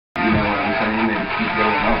keep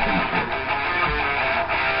going up and shit.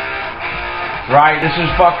 Right, this is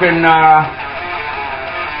fucking, an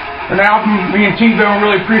album me and T-Bone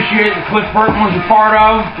really appreciate that Cliff Burton was a part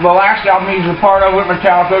of. The last album he's a part of with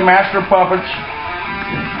Metallica, Master of Puppets.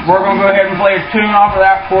 We're going to go ahead and play a tune off of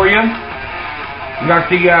that for you. We got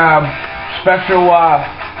the special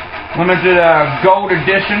limited gold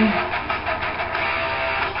edition.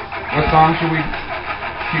 What song should we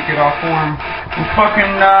kick it off for him?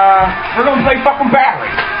 We're going to play fucking Battery.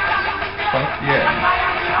 Fuck yeah.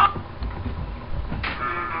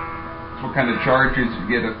 What kind of charges you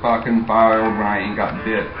get a fucking file when I ain't got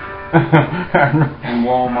bit? And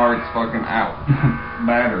Walmart's fucking out.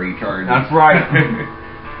 Battery charges. That's right.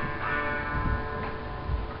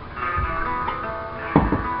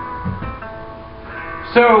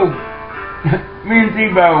 So, me and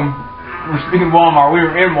T-Bone were speaking of Walmart. We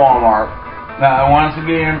were in Walmart. Once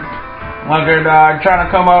again, trying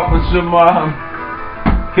to come up with some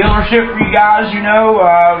killer shit for you guys, you know.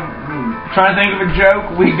 Trying to think of a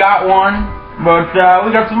joke. We got one, but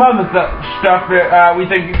we got some other stuff that we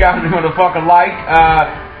think you guys are going to fucking like.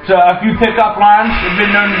 So a few pickup lines. We've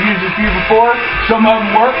been known to use a few before. Some of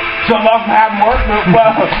them work. Some of them haven't worked.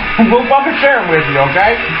 But we'll fucking share them with you,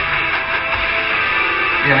 okay?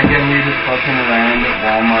 Yeah, again, we just fucking around at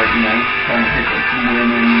Walmart, you know, trying to pick up some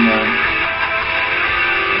women,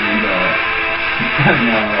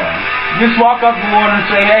 just walk up to one and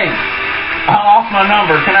say, hey, I lost my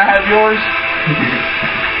number. Can I have yours?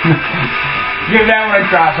 Give that one a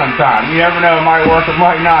try sometime. You never know. It might work. It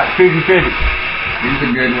might not. 50-50. Here's a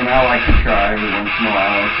good one I like to try every once in a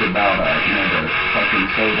while. It's about, you know, the fucking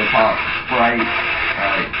soda pop Sprite. You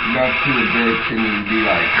go up to a bitch and you'd be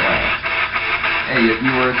like, hey, if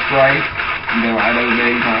you were a Sprite, you know, I'd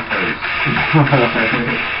obey my thirst.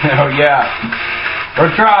 Oh, yeah. Or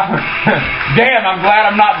try, damn, I'm glad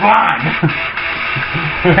I'm not blind.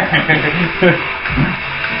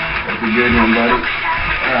 That's a good one, buddy.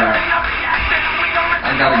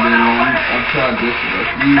 I got a good one. I've tried this a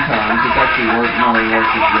few times. It's actually worked more than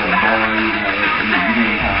works if you're at a bar, you know, in the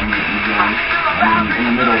evening time, you can drink. I mean, in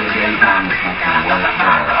the middle of the daytime, it's not going to work,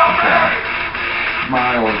 but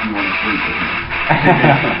smile if you want to sleep with me.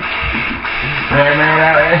 Yeah, man,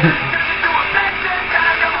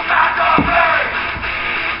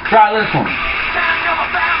 try this one.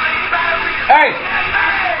 Hey!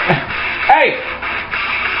 Hey!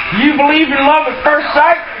 Do you believe in love at first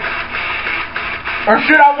sight? Or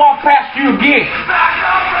should I walk past you again?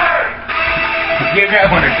 Give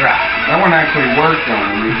that one a try. That one actually worked on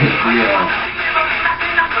me because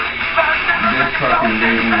this fucking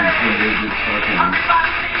baby is just fucking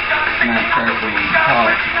Snapchat and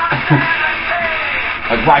talk.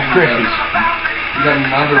 Like Rice Krispies. You got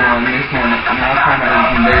another one, this one, and I've kind of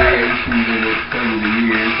had some variations of it over the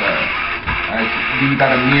years. You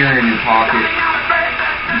got a mirror in your pocket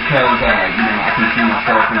because, you know, I can see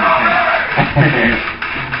myself in the pants.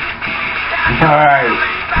 Alright.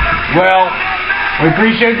 Well, we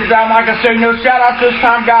appreciate your time. Like I say, no shout-outs this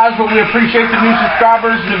time, guys, but we appreciate the new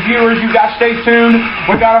subscribers and the viewers. You guys stay tuned.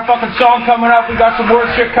 We got a fucking song coming up. We got some more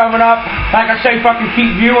shit coming up. Like I say, fucking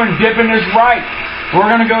keep viewing. Dippin Is Right. We're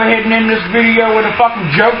going to go ahead and end this video with a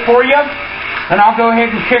fucking joke for you, and I'll go ahead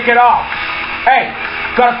and kick it off. Hey,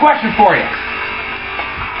 got a question for you.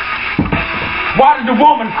 Why did the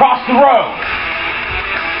woman cross the road?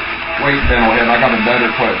 Wait, Metalhead, I got a better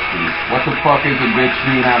question. What the fuck is a bitch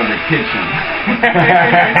doing out of the kitchen?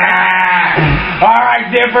 Alright,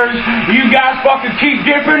 dippers, you guys fucking keep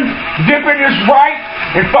dipping. Dippin Is Right.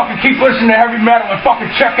 And fucking keep listening to heavy metal and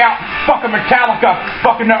fucking check out fucking Metallica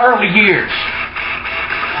fucking the early years.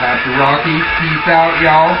 After Rocky, peace out,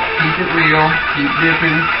 y'all. Keep it real. Keep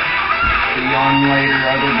dipping. See you on later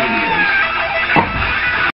other videos.